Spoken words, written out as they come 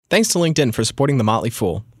Thanks to LinkedIn for supporting The Motley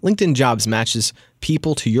Fool. LinkedIn Jobs matches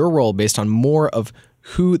people to your role based on more of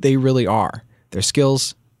who they really are, their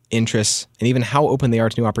skills, interests, and even how open they are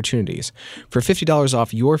to new opportunities. For $50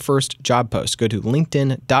 off your first job post, go to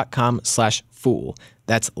linkedin.com/fool.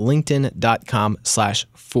 That's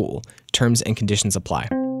linkedin.com/fool. Terms and conditions apply.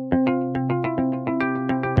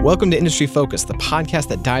 Welcome to Industry Focus, the podcast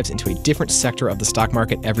that dives into a different sector of the stock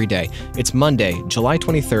market every day. It's Monday, July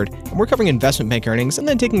 23rd, and we're covering investment bank earnings and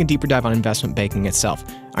then taking a deeper dive on investment banking itself.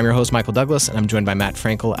 I'm your host, Michael Douglas, and I'm joined by Matt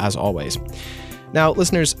Frankel, as always. Now,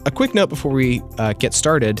 listeners, a quick note before we get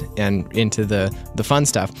started and into the fun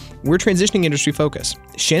stuff. We're transitioning Industry Focus.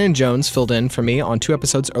 Shannon Jones filled in for me on 2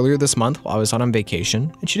 episodes earlier this month while I was on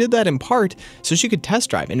vacation, and she did that in part so she could test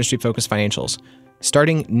drive Industry Focus financials.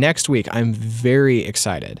 Starting next week, I'm very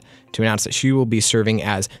excited to announce that she will be serving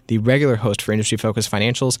as the regular host for Industry Focus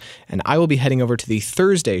Financials, and I will be heading over to the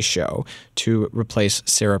Thursday show to replace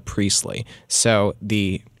Sarah Priestley. So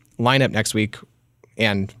the lineup next week,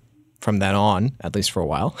 and from then on, at least for a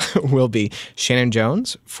while, will be Shannon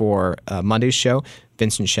Jones for Monday's show,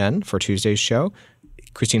 Vincent Shen for Tuesday's show,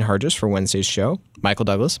 Christine Hargis for Wednesday's show, Michael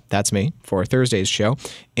Douglas, that's me, for Thursday's show,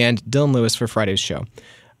 and Dylan Lewis for Friday's show.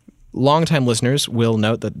 Longtime listeners will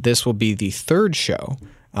note that this will be the third show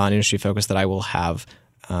on Industry Focus that I will have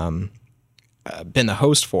been the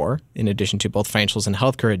host for, in addition to both financials and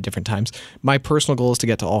healthcare at different times. My personal goal is to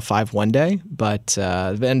get to all 5 one day, but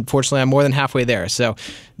unfortunately, I'm more than halfway there. So,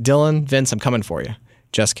 Dylan, Vince, I'm coming for you.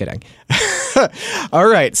 Just kidding. All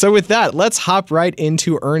right. So with that, let's hop right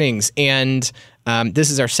into earnings. And this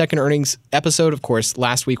is our second earnings episode. Of course,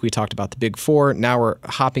 last week we talked about the Big Four. Now we're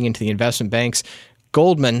hopping into the investment banks.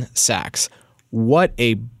 Goldman Sachs, what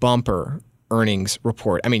a bumper earnings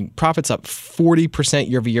report. I mean, profits up 40%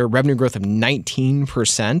 year over year, revenue growth of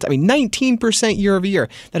 19%. I mean, 19% year over year.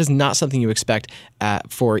 That is not something you expect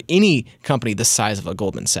for any company the size of a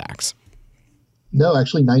Goldman Sachs. No,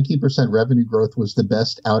 actually, 19% revenue growth was the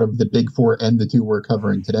best out of the Big Four and the 2 we're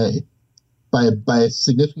covering today by a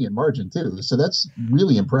significant margin, too. So that's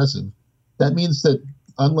really impressive. That means that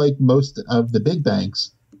unlike most of the big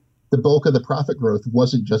banks, the bulk of the profit growth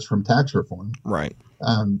wasn't just from tax reform. Right.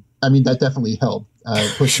 I mean, that definitely helped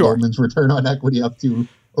push Sure. Goldman's return on equity up to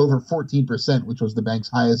over 14%, which was the bank's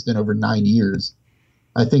highest in over 9 years.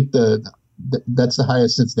 I think that's the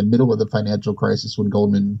highest since the middle of the financial crisis when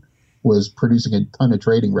Goldman was producing a ton of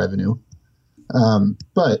trading revenue.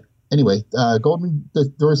 But anyway, Goldman,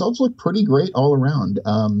 the results look pretty great all around.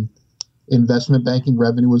 Investment banking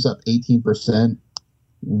revenue was up 18%,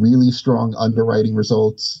 really strong underwriting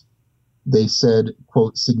results. They said,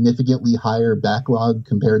 quote, significantly higher backlog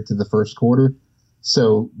compared to the first quarter.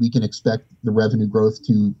 So we can expect the revenue growth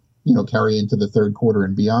to, carry into the third quarter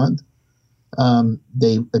and beyond.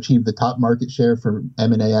 They achieved the top market share for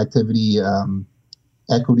M&A activity,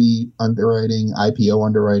 equity underwriting, IPO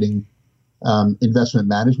underwriting. Investment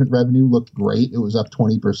management revenue looked great. It was up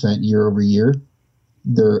 20% year over year.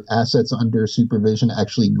 Their assets under supervision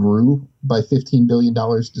actually grew by $15 billion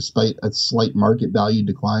despite a slight market value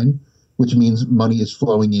decline, which means money is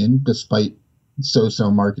flowing in despite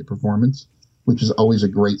so-so market performance, which is always a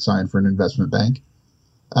great sign for an investment bank.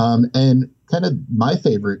 And kind of my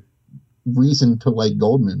favorite reason to like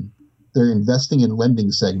Goldman, their investing and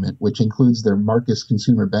lending segment, which includes their Marcus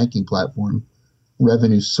consumer banking platform,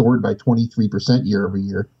 revenue soared by 23% year over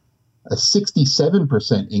year, a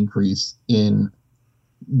 67% increase in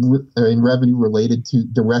revenue related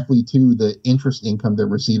directly to the interest income they're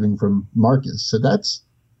receiving from Marcus. So that's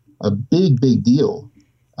a big, big deal.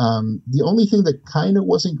 The only thing that kind of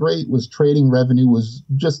wasn't great was trading revenue was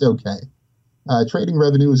just okay. Trading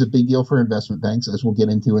revenue is a big deal for investment banks, as we'll get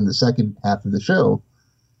into in the second half of the show.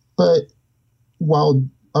 But while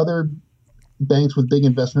other banks with big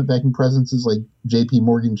investment banking presences like JP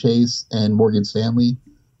Morgan Chase and Morgan Stanley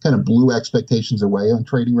kind of blew expectations away on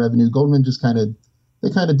trading revenue, Goldman just kind of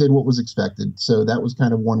did what was expected. So that was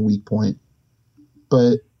kind of one weak point.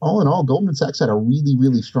 But all in all, Goldman Sachs had a really,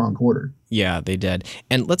 really strong quarter. Yeah, they did.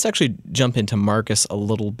 And let's actually jump into Marcus a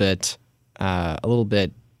little bit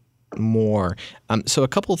more. So a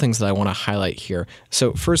couple of things that I want to highlight here.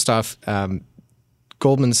 So first off,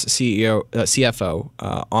 Goldman's CFO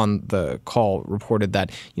on the call reported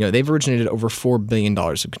that they've originated over $4 billion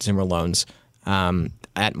of consumer loans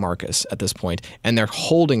at Marcus at this point, and they're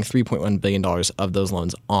holding $3.1 billion of those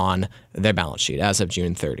loans on their balance sheet as of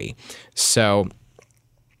June 30. So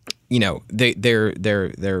they're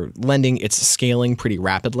lending. It's scaling pretty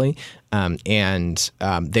rapidly, and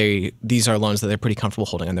these are loans that they're pretty comfortable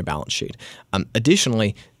holding on their balance sheet.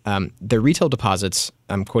 Additionally, their retail deposits,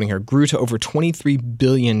 I'm quoting here, grew to over $23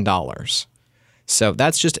 billion. So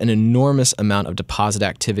that's just an enormous amount of deposit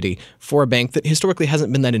activity for a bank that historically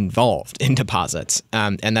hasn't been that involved in deposits.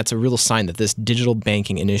 And that's a real sign that this digital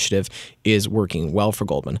banking initiative is working well for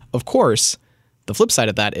Goldman. Of course, the flip side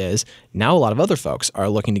of that is now a lot of other folks are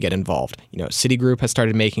looking to get involved. Citigroup has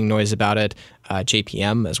started making noise about it,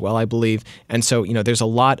 JPM as well, I believe. And so, there's a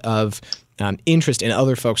lot of interest in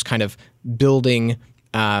other folks kind of building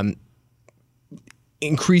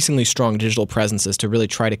increasingly strong digital presences to really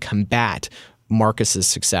try to combat Marcus's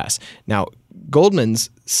success. Now, Goldman's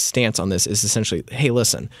stance on this is essentially, hey,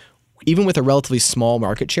 listen, even with a relatively small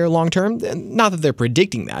market share long term, not that they're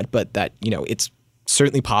predicting that, but that, it's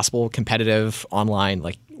certainly possible, competitive, online,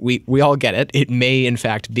 like we all get it. It may, in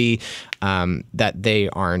fact, be that they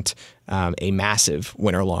aren't a massive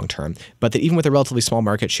winner long term, but that even with a relatively small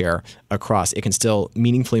market share across, it can still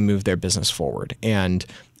meaningfully move their business forward. And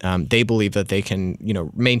they believe that they can,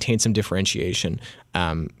 maintain some differentiation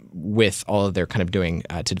with all of their kind of doing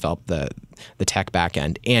to develop the tech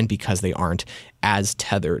backend, and because they aren't as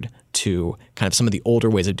tethered to kind of some of the older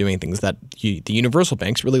ways of doing things that the universal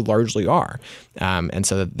banks really largely are. And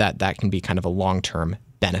so that can be kind of a long-term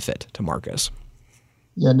benefit to Marcus.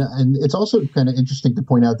 Yeah, and it's also kind of interesting to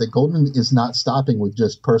point out that Goldman is not stopping with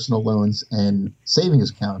just personal loans and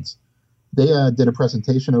savings accounts. They did a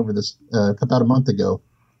presentation over this about a month ago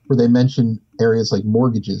where they mentioned areas like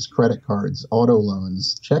mortgages, credit cards, auto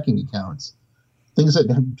loans, checking accounts, things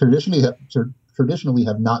that traditionally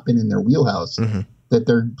have not been in their wheelhouse. Mm-hmm. That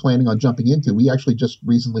they're planning on jumping into. We actually just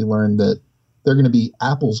recently learned that they're going to be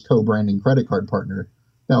Apple's co-branding credit card partner.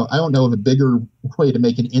 Now, I don't know of a bigger way to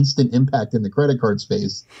make an instant impact in the credit card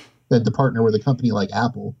space than to partner with a company like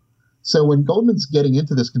Apple. So when Goldman's getting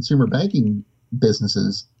into this consumer banking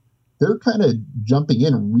businesses, they're kind of jumping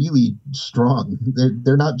in really strong.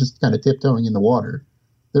 They're not just kind of tiptoeing in the water.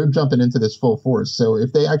 They're jumping into this full force. So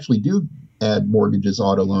if they actually do add mortgages,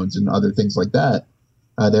 auto loans, and other things like that,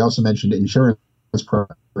 they also mentioned insurance, for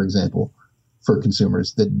example, for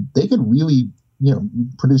consumers, that they could really,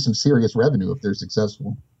 produce some serious revenue if they're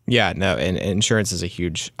successful. Yeah, no, and insurance is a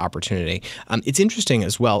huge opportunity. It's interesting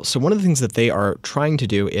as well. So one of the things that they are trying to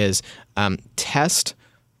do is test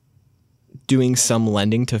doing some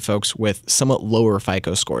lending to folks with somewhat lower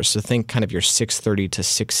FICO scores. So think kind of your 630 to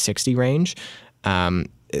 660 range.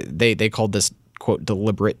 They called this, quote,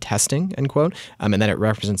 deliberate testing, end quote, and that it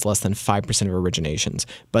represents less than 5% of originations.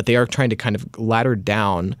 But they are trying to kind of ladder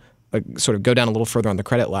down, sort of go down a little further on the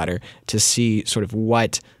credit ladder to see sort of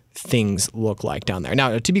what things look like down there.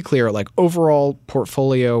 Now, to be clear, like overall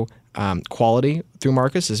portfolio quality through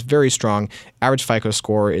Marcus is very strong. Average FICO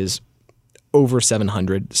score is over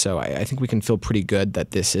 700. So I think we can feel pretty good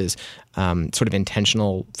that this is sort of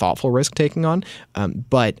intentional, thoughtful risk taking on.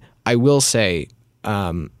 But I will say,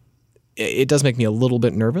 it does make me a little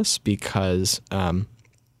bit nervous because,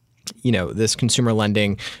 this consumer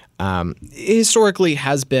lending historically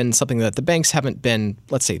has been something that the banks haven't been,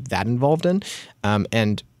 let's say, that involved in.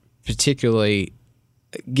 And particularly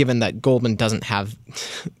given that Goldman doesn't have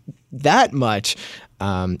that much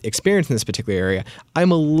experience in this particular area,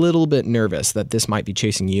 I'm a little bit nervous that this might be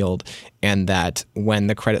chasing yield, and that when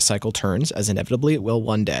the credit cycle turns, as inevitably it will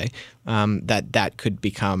one day, that could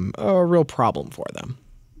become a real problem for them.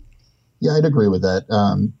 Yeah, I'd agree with that.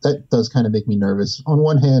 That does kind of make me nervous. On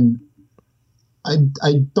one hand, I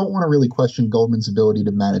don't want to really question Goldman's ability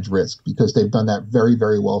to manage risk because they've done that very,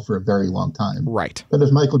 very well for a very long time. Right. But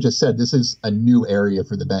as Michael just said, this is a new area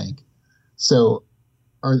for the bank. So,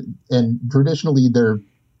 and traditionally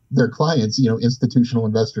their clients, institutional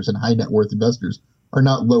investors and high net worth investors are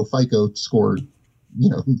not low FICO score,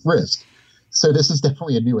 risk. So this is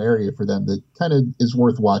definitely a new area for them that kind of is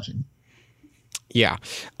worth watching. Yeah.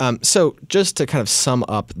 So just to kind of sum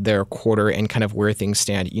up their quarter and kind of where things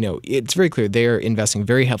stand, it's very clear they're investing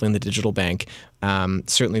very heavily in the digital bank.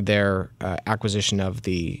 Certainly their acquisition of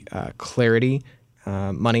the Clarity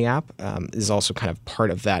Money app is also kind of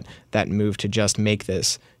part of that move to just make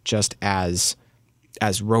this just as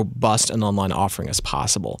robust an online offering as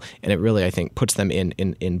possible. And it really, I think, puts them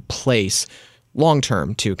in place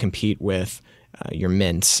long-term to compete with your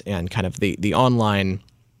Mints and kind of the online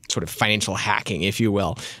sort of financial hacking, if you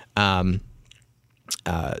will,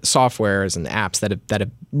 softwares and apps that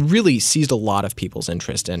have really seized a lot of people's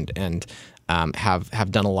interest and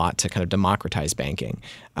have done a lot to kind of democratize banking.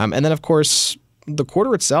 And then, of course, the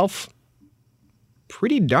quarter itself,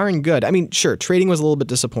 pretty darn good. I mean, sure, trading was a little bit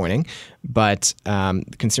disappointing, but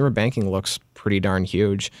consumer banking looks pretty darn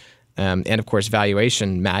huge. And, of course,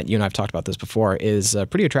 valuation, Matt, you and I have talked about this before, is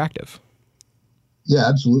pretty attractive. Yeah,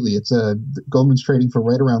 absolutely. It's Goldman's trading for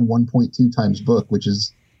right around 1.2 times book, which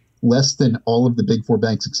is less than all of the big four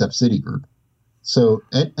banks except Citigroup. So,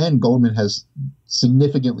 and Goldman has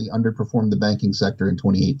significantly underperformed the banking sector in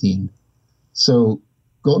 2018. So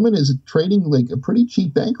Goldman is trading like a pretty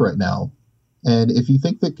cheap bank right now. And if you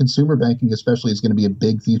think that consumer banking especially is going to be a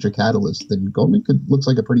big future catalyst, then Goldman looks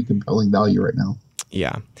like a pretty compelling value right now.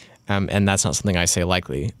 Yeah. And that's not something I say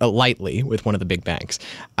lightly with one of the big banks.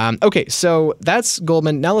 Okay, so that's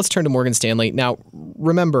Goldman. Now let's turn to Morgan Stanley. Now,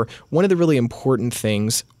 remember, one of the really important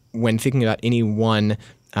things when thinking about any one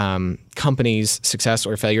company's success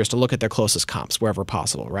or failure is to look at their closest comps wherever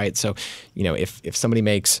possible, right? So, if somebody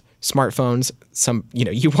makes smartphones,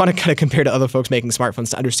 you want to kind of compare to other folks making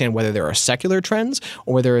smartphones to understand whether there are secular trends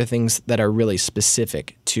or whether there are things that are really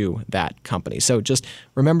specific to that company. So just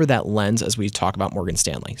remember that lens as we talk about Morgan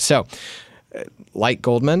Stanley. So, like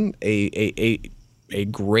Goldman, a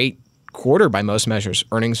great quarter by most measures.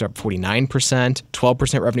 Earnings are up 49%,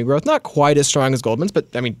 12% revenue growth. Not quite as strong as Goldman's, but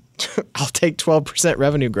I mean, I'll take 12%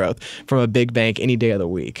 revenue growth from a big bank any day of the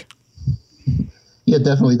week. Yeah,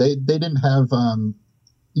 definitely. They didn't have.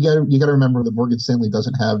 You got to remember that Morgan Stanley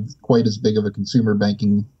doesn't have quite as big of a consumer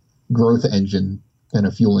banking growth engine kind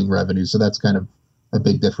of fueling revenue, so that's kind of a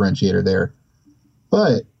big differentiator there.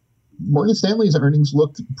 But Morgan Stanley's earnings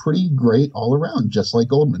looked pretty great all around, just like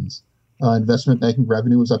Goldman's. Investment banking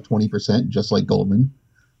revenue was up 20%, just like Goldman.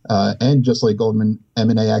 And just like Goldman,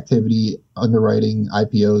 M&A activity, underwriting,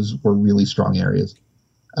 IPOs were really strong areas.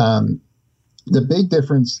 The big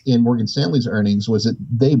difference in Morgan Stanley's earnings was that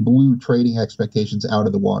they blew trading expectations out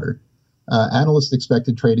of the water. Analysts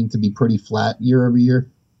expected trading to be pretty flat year over year,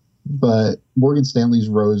 but Morgan Stanley's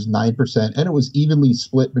rose 9%, and it was evenly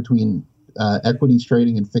split between equities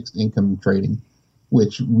trading and fixed income trading,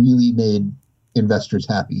 which really made investors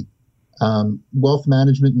happy. Wealth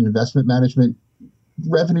management and investment management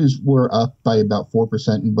revenues were up by about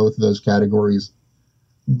 4% in both of those categories,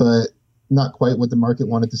 but not quite what the market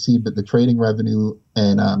wanted to see. But the trading revenue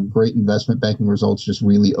and great investment banking results just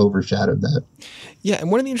really overshadowed that. Yeah,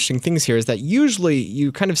 and one of the interesting things here is that usually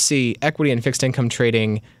you kind of see equity and fixed income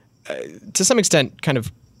trading to some extent kind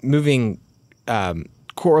of moving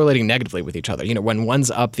correlating negatively with each other. When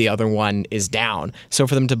one's up, the other one is down. So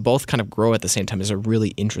for them to both kind of grow at the same time is a really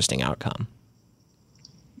interesting outcome.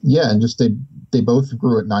 Yeah, and just they both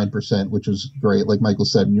grew at 9%, which was great. Like Michael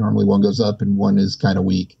said, normally one goes up and one is kind of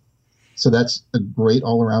weak. So that's a great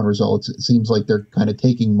all-around result. It seems like they're kind of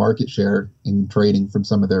taking market share in trading from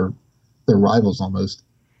some of their rivals almost.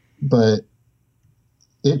 But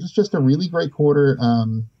it was just a really great quarter.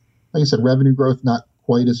 Like I said, revenue growth not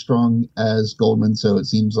quite as strong as Goldman, so it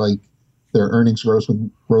seems like their earnings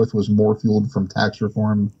growth was more fueled from tax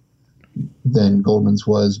reform than Goldman's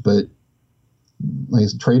was. But like I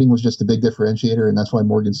said, trading was just a big differentiator, and that's why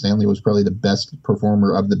Morgan Stanley was probably the best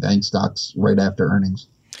performer of the bank stocks right after earnings.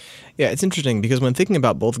 Yeah, it's interesting because when thinking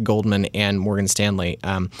about both Goldman and Morgan Stanley,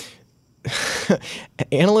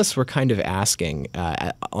 analysts were kind of asking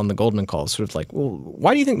on the Goldman call, sort of like, well,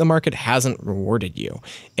 why do you think the market hasn't rewarded you?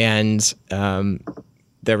 And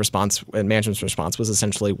their response, and management's response, was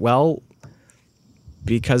essentially, well,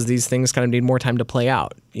 because these things kind of need more time to play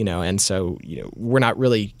out, and so we're not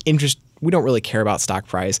really interested. We don't really care about stock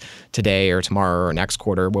price today or tomorrow or next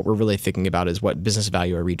quarter. What we're really thinking about is what business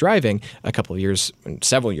value are we driving a couple of years,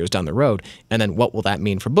 several years down the road, and then what will that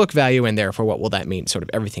mean for book value, and therefore what will that mean? Sort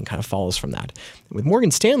of everything kind of follows from that. With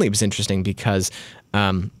Morgan Stanley, it was interesting because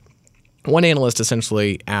one analyst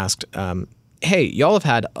essentially asked, hey, y'all have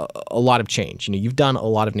had a lot of change. You've done a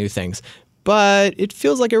lot of new things, but it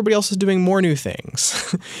feels like everybody else is doing more new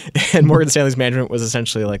things. And Morgan Stanley's management was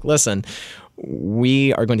essentially like, listen,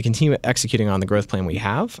 we are going to continue executing on the growth plan we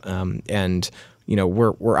have. And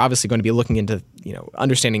we're obviously going to be looking into,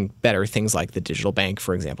 understanding better things like the digital bank,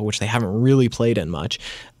 for example, which they haven't really played in much.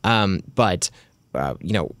 But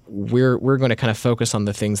we're going to kind of focus on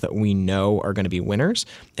the things that we know are going to be winners.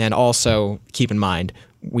 And also keep in mind,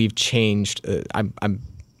 we've changed, I'm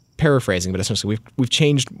paraphrasing, but essentially we've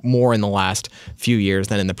changed more in the last few years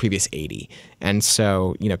than in the previous 80. And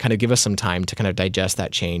so, kind of give us some time to kind of digest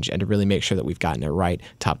that change and to really make sure that we've gotten it right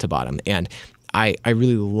top to bottom. And I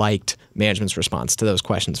really liked management's response to those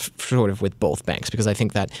questions sort of with both banks, because I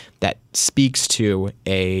think that speaks to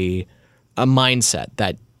a mindset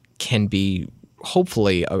that can be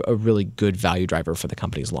hopefully a really good value driver for the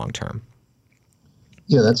companies long term.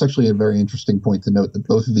 Yeah, that's actually a very interesting point to note, that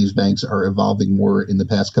both of these banks are evolving more in the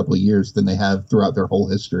past couple of years than they have throughout their whole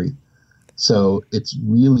history. So it's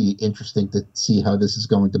really interesting to see how this is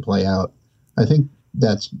going to play out. I think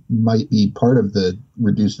that might be part of the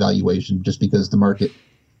reduced valuation, just because the market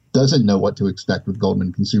doesn't know what to expect with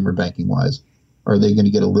Goldman consumer banking wise. Are they going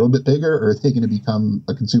to get a little bit bigger, or are they going to become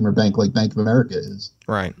a consumer bank like Bank of America is?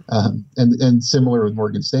 Right. And similar with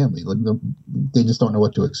Morgan Stanley. Like they just don't know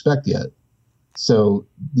what to expect yet. So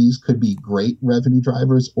these could be great revenue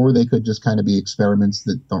drivers, or they could just kind of be experiments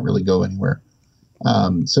that don't really go anywhere.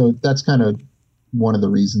 So that's kind of one of the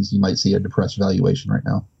reasons you might see a depressed valuation right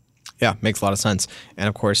now. Yeah, makes a lot of sense. And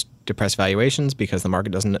of course, depressed valuations, because the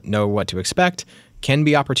market doesn't know what to expect, can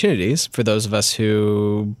be opportunities for those of us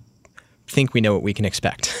who think we know what we can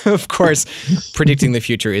expect. Of course, predicting the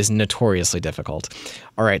future is notoriously difficult.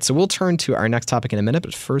 All right, so we'll turn to our next topic in a minute,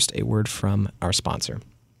 but first, a word from our sponsor.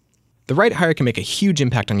 The right hire can make a huge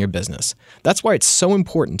impact on your business. That's why it's so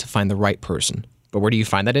important to find the right person. But where do you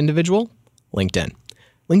find that individual? LinkedIn.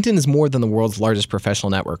 LinkedIn is more than the world's largest professional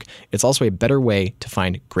network. It's also a better way to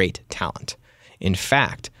find great talent. In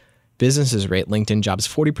fact, businesses rate LinkedIn jobs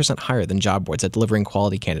 40% higher than job boards at delivering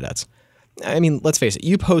quality candidates. I mean, let's face it,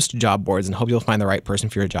 you post job boards and hope you'll find the right person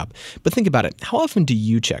for your job. But think about it. How often do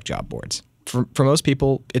you check job boards? For most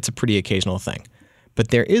people, it's a pretty occasional thing. But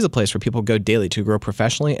there is a place where people go daily to grow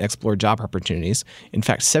professionally and explore job opportunities. In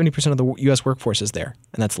fact, 70% of the U.S. workforce is there,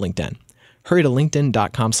 and that's LinkedIn. Hurry to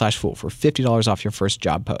linkedin.com/fool for $50 off your first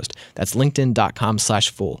job post. That's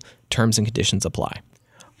linkedin.com/fool. Terms and conditions apply.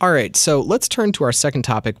 All right, so let's turn to our second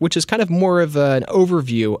topic, which is kind of more of an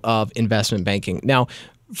overview of investment banking. Now,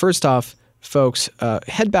 first off, folks,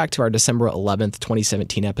 head back to our December 11th,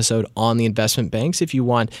 2017 episode on the investment banks if you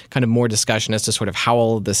want kind of more discussion as to sort of how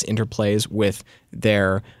all of this interplays with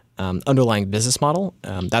their underlying business model.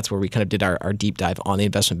 That's where we kind of did our deep dive on the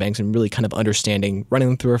investment banks and really kind of understanding, running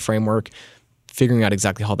them through a framework, figuring out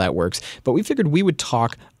exactly how that works. But we figured we would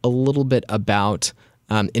talk a little bit about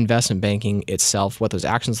investment banking itself, what those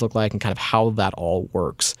actions look like, and kind of how that all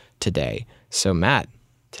works today. So Matt,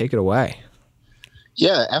 take it away.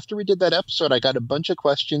 Yeah, after we did that episode, I got a bunch of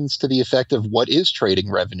questions to the effect of what is trading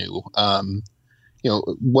revenue?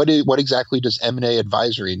 What exactly does M&A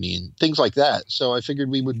advisory mean? Things like that. So I figured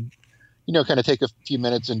we would, kind of take a few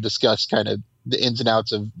minutes and discuss kind of the ins and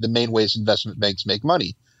outs of the main ways investment banks make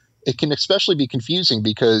money. It can especially be confusing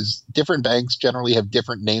because different banks generally have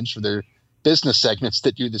different names for their business segments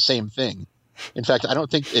that do the same thing. In fact, I don't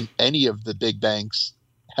think any of the big banks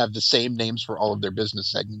have the same names for all of their business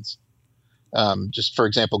segments. Just for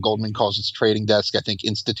example, Goldman calls its trading desk, I think,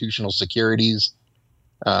 institutional securities.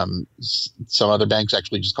 Some other banks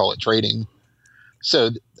actually just call it trading. So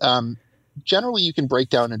generally, you can break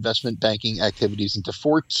down investment banking activities into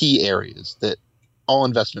four key areas that all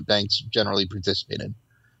investment banks generally participate in.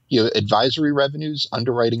 Advisory revenues,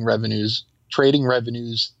 underwriting revenues, trading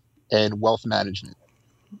revenues, and wealth management.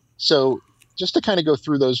 So just to kind of go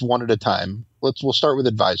through those one at a time, we'll start with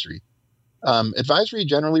advisory. Advisory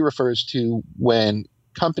generally refers to when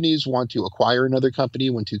companies want to acquire another company,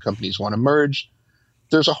 when two companies want to merge.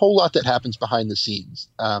 There's a whole lot that happens behind the scenes.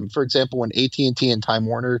 For example, when AT&T and Time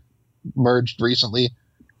Warner merged recently,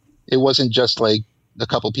 it wasn't just like a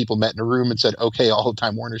couple people met in a room and said, okay, all of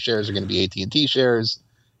Time Warner shares are going to be AT&T shares,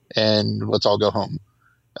 and let's all go home.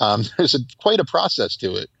 There's quite a process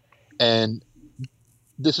to it. And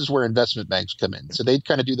this is where investment banks come in. So they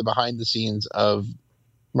kind of do the behind the scenes of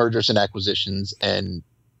mergers and acquisitions and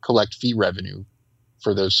collect fee revenue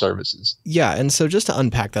for those services. Yeah. And so just to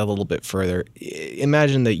unpack that a little bit further,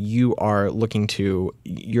 imagine that you're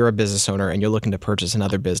a business owner and you're looking to purchase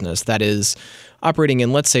another business that is operating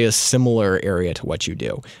in, let's say, a similar area to what you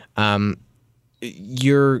do.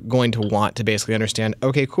 You're going to want to basically understand,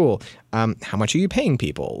 okay, cool. How much are you paying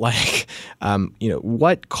people? Like,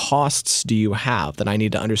 what costs do you have that I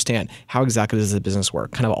need to understand? How exactly does the business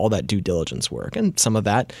work? Kind of all that due diligence work. And some of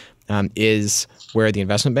that is where the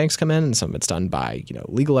investment banks come in, and some of it's done by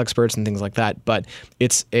legal experts and things like that. But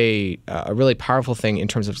it's a really powerful thing in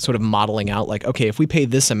terms of sort of modeling out, like, okay, if we pay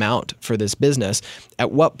this amount for this business,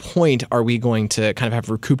 at what point are we going to kind of have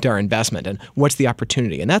recouped our investment, and what's the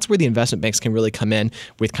opportunity? And that's where the investment banks can really come in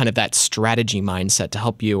with kind of that strategy mindset to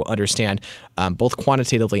help you understand both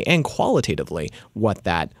quantitatively and qualitatively what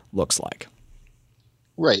that looks like.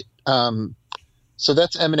 Right. So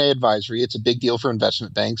that's M&A advisory. It's a big deal for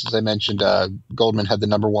investment banks. As I mentioned, Goldman had the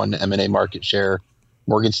number one M&A market share.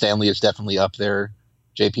 Morgan Stanley is definitely up there.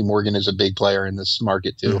 JP Morgan is a big player in this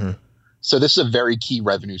market too. Mm-hmm. So this is a very key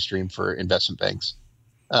revenue stream for investment banks.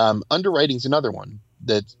 Underwriting is another one.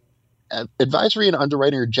 That advisory and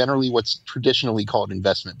underwriting are generally what's traditionally called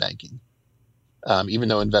investment banking. Even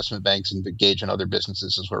though investment banks engage in other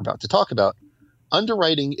businesses, as we're about to talk about.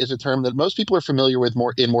 Underwriting is a term that most people are familiar with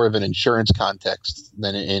more of an insurance context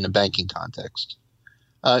than in a banking context.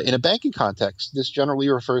 In a banking context, this generally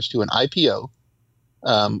refers to an IPO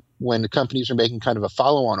when companies are making kind of a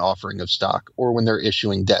follow-on offering of stock or when they're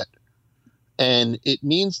issuing debt. And it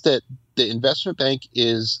means that the investment bank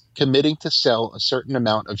is committing to sell a certain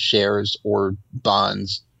amount of shares or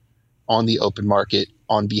bonds on the open market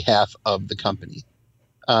on behalf of the company.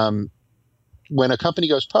 When a company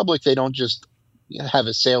goes public, they don't just have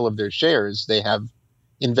a sale of their shares. They have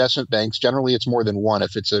investment banks. Generally, it's more than one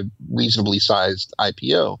if it's a reasonably sized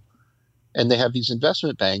IPO. And they have these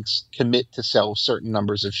investment banks commit to sell certain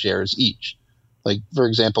numbers of shares each. Like, for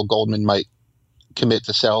example, Goldman might commit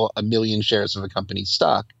to sell 1 million shares of a company's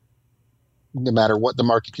stock. No matter what the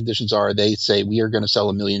market conditions are, they say, we are going to sell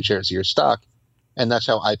 1 million shares of your stock. And that's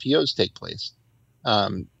how IPOs take place.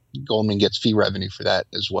 Goldman gets fee revenue for that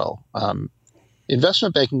as well.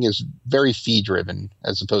 Investment banking is very fee driven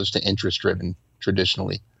as opposed to interest driven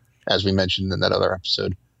traditionally, as we mentioned in that other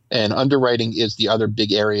episode. And underwriting is the other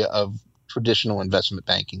big area of traditional investment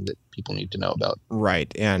banking that people need to know about.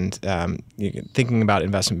 Right. And thinking about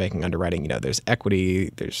investment banking underwriting, there's equity,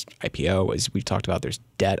 there's IPO, as we've talked about, there's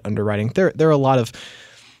debt underwriting. There are a lot of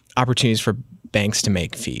opportunities for banks to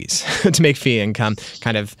make fees, to make fee income,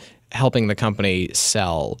 kind of helping the company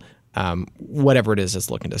sell whatever it is it's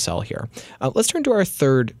looking to sell here. Let's turn to our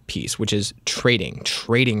third piece, which is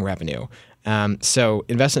trading revenue. So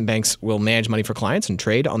investment banks will manage money for clients and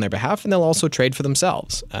trade on their behalf, and they'll also trade for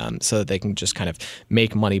themselves so that they can just kind of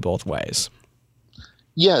make money both ways.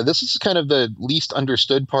 Yeah, this is kind of the least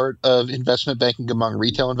understood part of investment banking among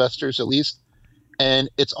retail investors, at least. And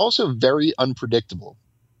it's also very unpredictable.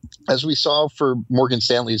 As we saw for Morgan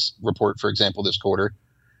Stanley's report, for example, this quarter,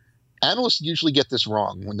 analysts usually get this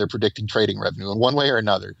wrong when they're predicting trading revenue in one way or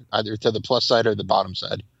another, either to the plus side or the bottom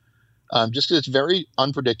side. Just because it's very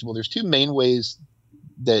unpredictable. There's two main ways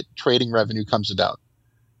that trading revenue comes about.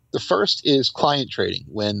 The first is client trading,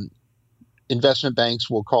 when investment banks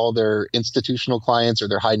will call their institutional clients or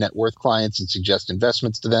their high net worth clients and suggest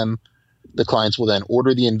investments to them. The clients will then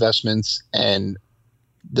order the investments, and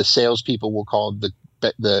the salespeople will call the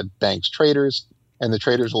bank's traders, and the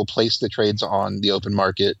traders will place the trades on the open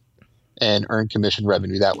market and earn commission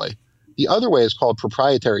revenue that way. The other way is called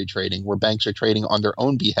proprietary trading, where banks are trading on their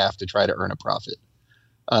own behalf to try to earn a profit.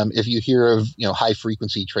 If you hear of high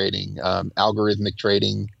frequency trading, algorithmic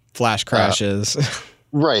trading, flash crashes,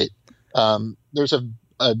 right? There's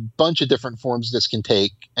a bunch of different forms this can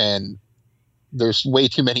take, and there's way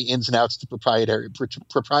too many ins and outs to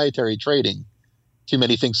proprietary trading. Too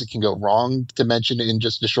many things that can go wrong to mention in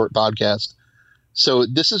just a short podcast. So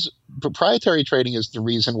proprietary trading is the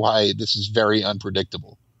reason why this is very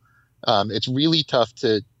unpredictable. It's really tough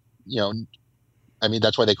to,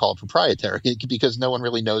 that's why they call it proprietary, because no one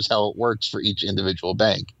really knows how it works for each individual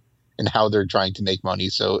bank and how they're trying to make money.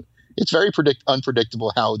 So it's very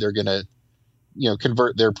unpredictable how they're going to,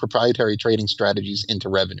 convert their proprietary trading strategies into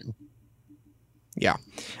revenue. Yeah.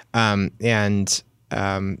 As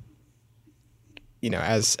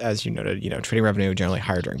you noted, trading revenue generally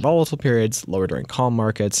higher during volatile periods, lower during calm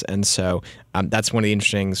markets. And so that's one of the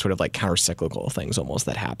interesting sort of like counter-cyclical things almost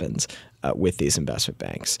that happens with these investment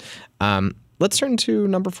banks. Let's turn to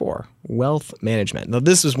number 4, wealth management. Now,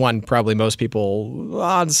 this is one probably most people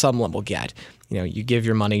on some level get. You give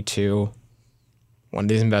your money to one of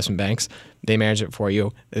these investment banks, they manage it for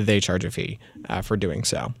you, they charge a fee for doing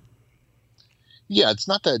so. Yeah, it's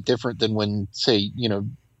not that different than when, say,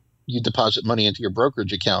 you deposit money into your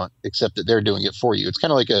brokerage account, except that they're doing it for you. It's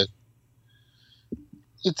kind of like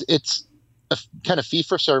it's a kind of fee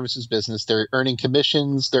for services business. They're earning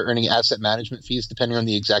commissions, they're earning asset management fees, depending on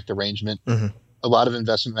the exact arrangement. Mm-hmm. A lot of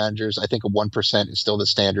investment managers, I think a 1% is still the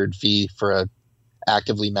standard fee for a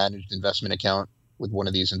actively managed investment account with one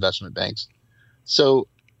of these investment banks. So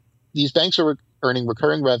these banks are earning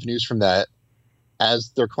recurring revenues from that.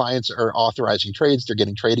 As their clients are authorizing trades, they're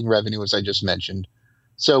getting trading revenue, as I just mentioned.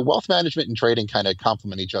 So wealth management and trading kind of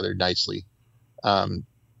complement each other nicely.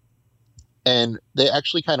 And they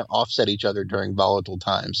actually kind of offset each other during volatile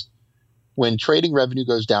times. When trading revenue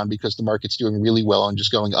goes down because the market's doing really well and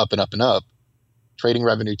just going up and up and up, trading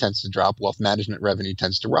revenue tends to drop. Wealth management revenue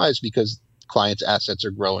tends to rise because clients' assets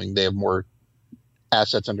are growing. They have more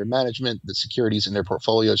assets under management. The securities in their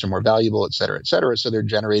portfolios are more valuable, et cetera, et cetera. So they're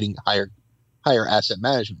generating higher asset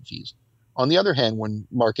management fees. On the other hand, when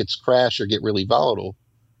markets crash or get really volatile,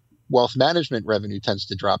 wealth management revenue tends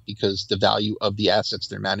to drop because the value of the assets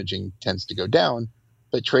they're managing tends to go down,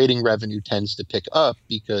 but trading revenue tends to pick up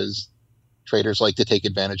because traders like to take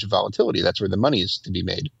advantage of volatility. That's where the money is to be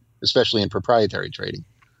made, especially in proprietary trading.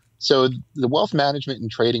 So the wealth management and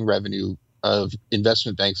trading revenue of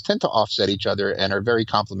investment banks tend to offset each other and are very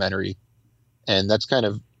complementary. And that's kind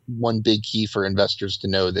of one big key for investors to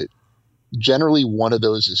know, that generally one of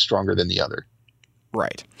those is stronger than the other.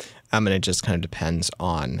 Right. And it just kind of depends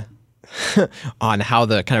on on how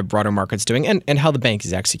the kind of broader market's doing and how the bank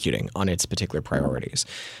is executing on its particular priorities.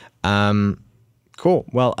 Cool.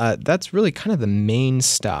 Well, that's really kind of the main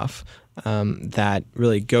stuff that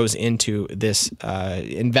really goes into this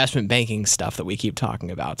investment banking stuff that we keep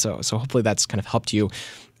talking about. So hopefully that's kind of helped you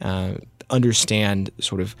understand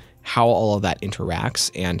sort of how all of that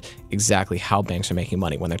interacts and exactly how banks are making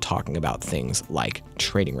money when they're talking about things like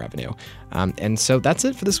trading revenue. And so that's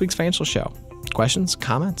it for this week's financial show. Questions,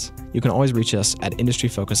 comments? You can always reach us at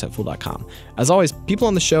industryfocus@fool.com. As always, people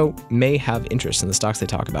on the show may have interest in the stocks they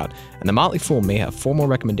talk about, and the Motley Fool may have formal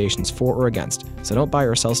recommendations for or against, so don't buy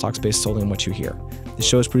or sell stocks based solely on what you hear. The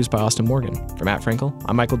show is produced by Austin Morgan. For Matt Frankel,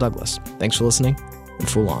 I'm Michael Douglas. Thanks for listening, and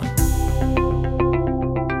Fool on.